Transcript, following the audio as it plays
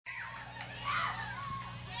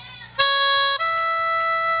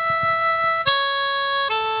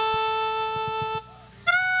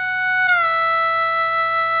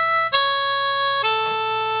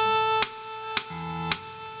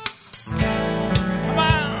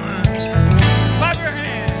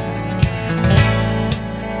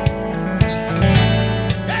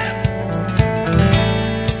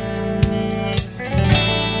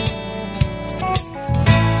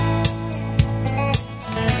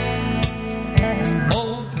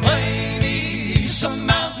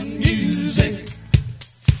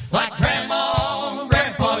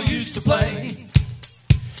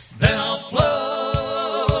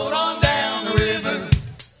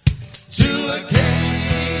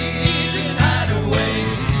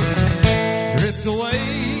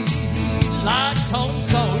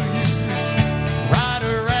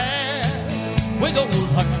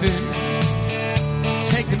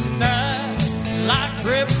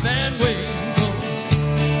and waiting for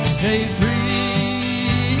days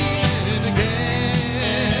dreaming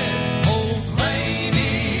again. Oh, play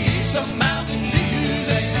me some mountain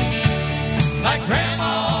music like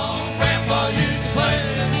Grandma and Grandpa used to play.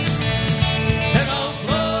 And I'll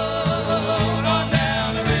float on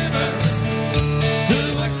down the river to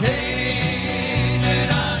a Cajun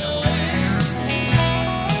hideaway.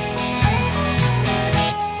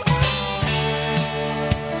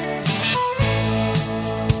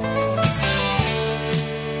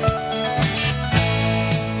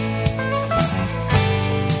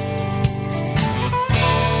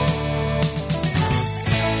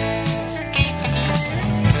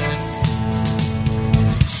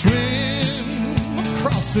 Swim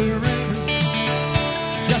across the river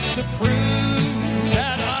just to prove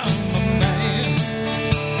that I'm a man.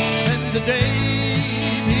 Spend the day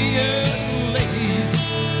being lazy,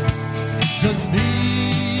 just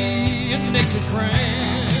being nature's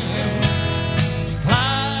friend.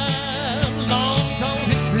 Climb long tall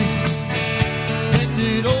hickory, bend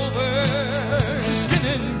it over,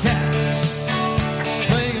 skinning cats,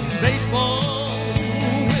 playing baseball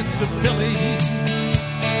with the Phillies,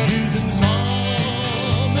 using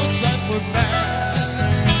sawmills that were bad.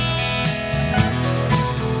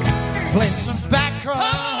 Play some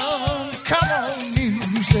background, come on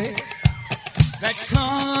music that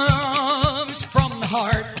comes from the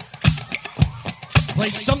heart. Play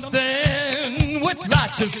something with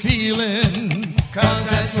lots of feeling, 'cause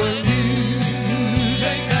that's what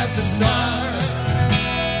music has to start.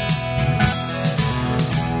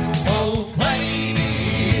 Oh, play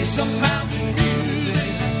me some mountain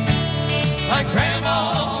music like Grandma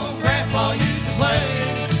and Grandpa used to play.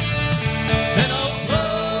 Then I'll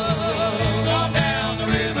float on down the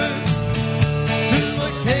river to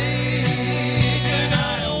a Cajun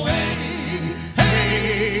hideaway.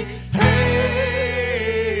 Hey, hey.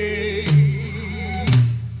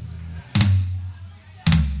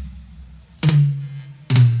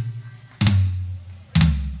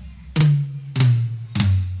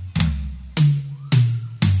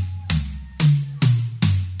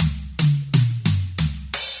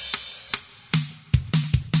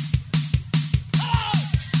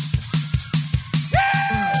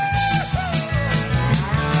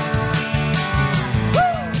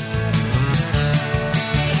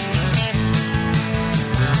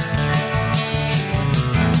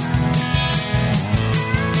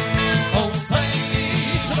 Oh, play me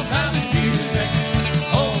some mountain music.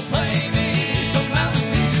 Oh, play me some mountain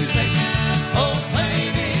music. Oh, play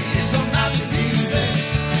me some mountain music.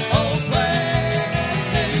 Oh, play.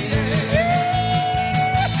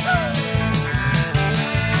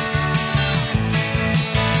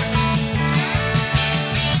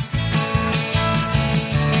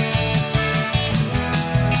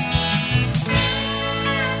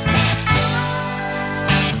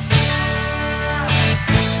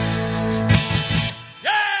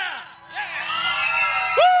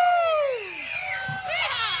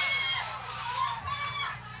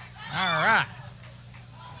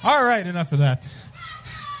 All right, enough of that.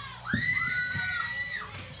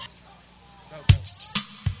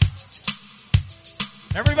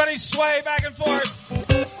 Everybody sway back and forth.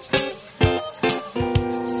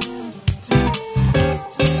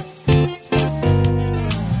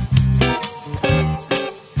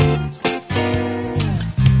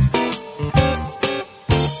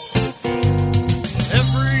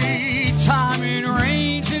 Every time it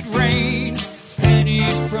rains,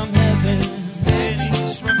 pennies from heaven.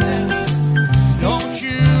 Pennies from heaven. Don't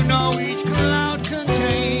you know each cloud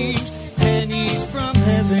contains pennies from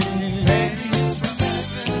heaven? Pennies from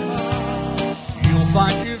heaven. You'll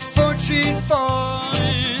find your fortune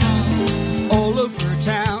falling all over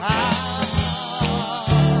town.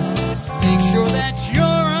 Make sure that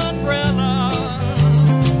your umbrella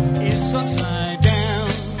is upside down.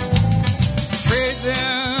 Trade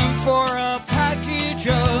them for a package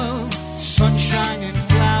of sunshine and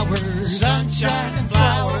flowers. Sunshine and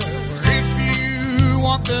flowers. If you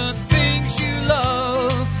want the things you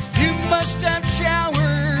love, you must have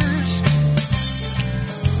showers.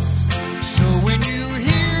 So when you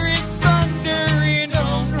hear it thundering,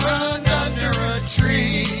 don't run under a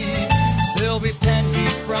tree. There'll be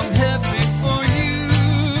pennies from heaven for you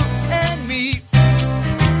and me.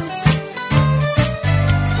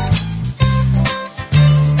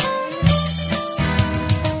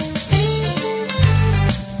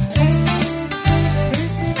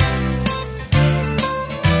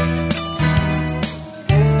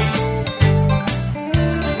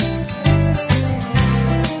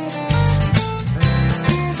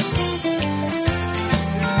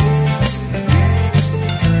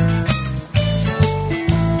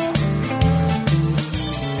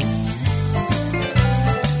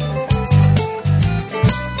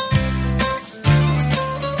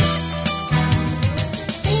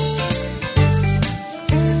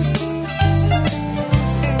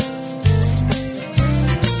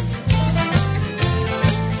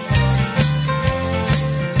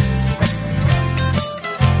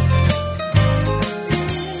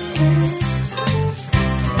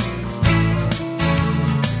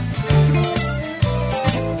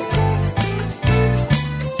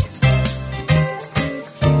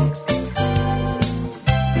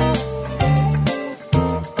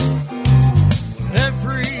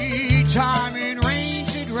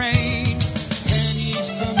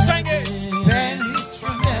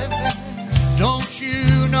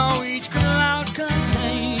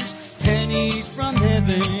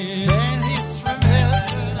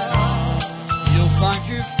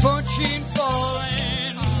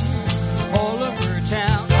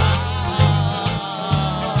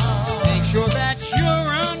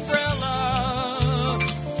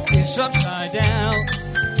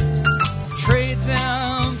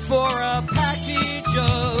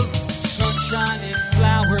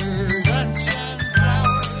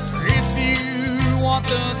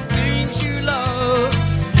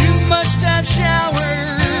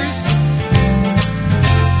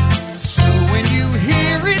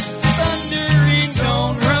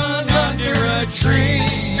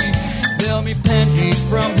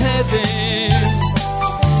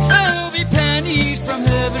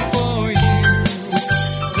 heaven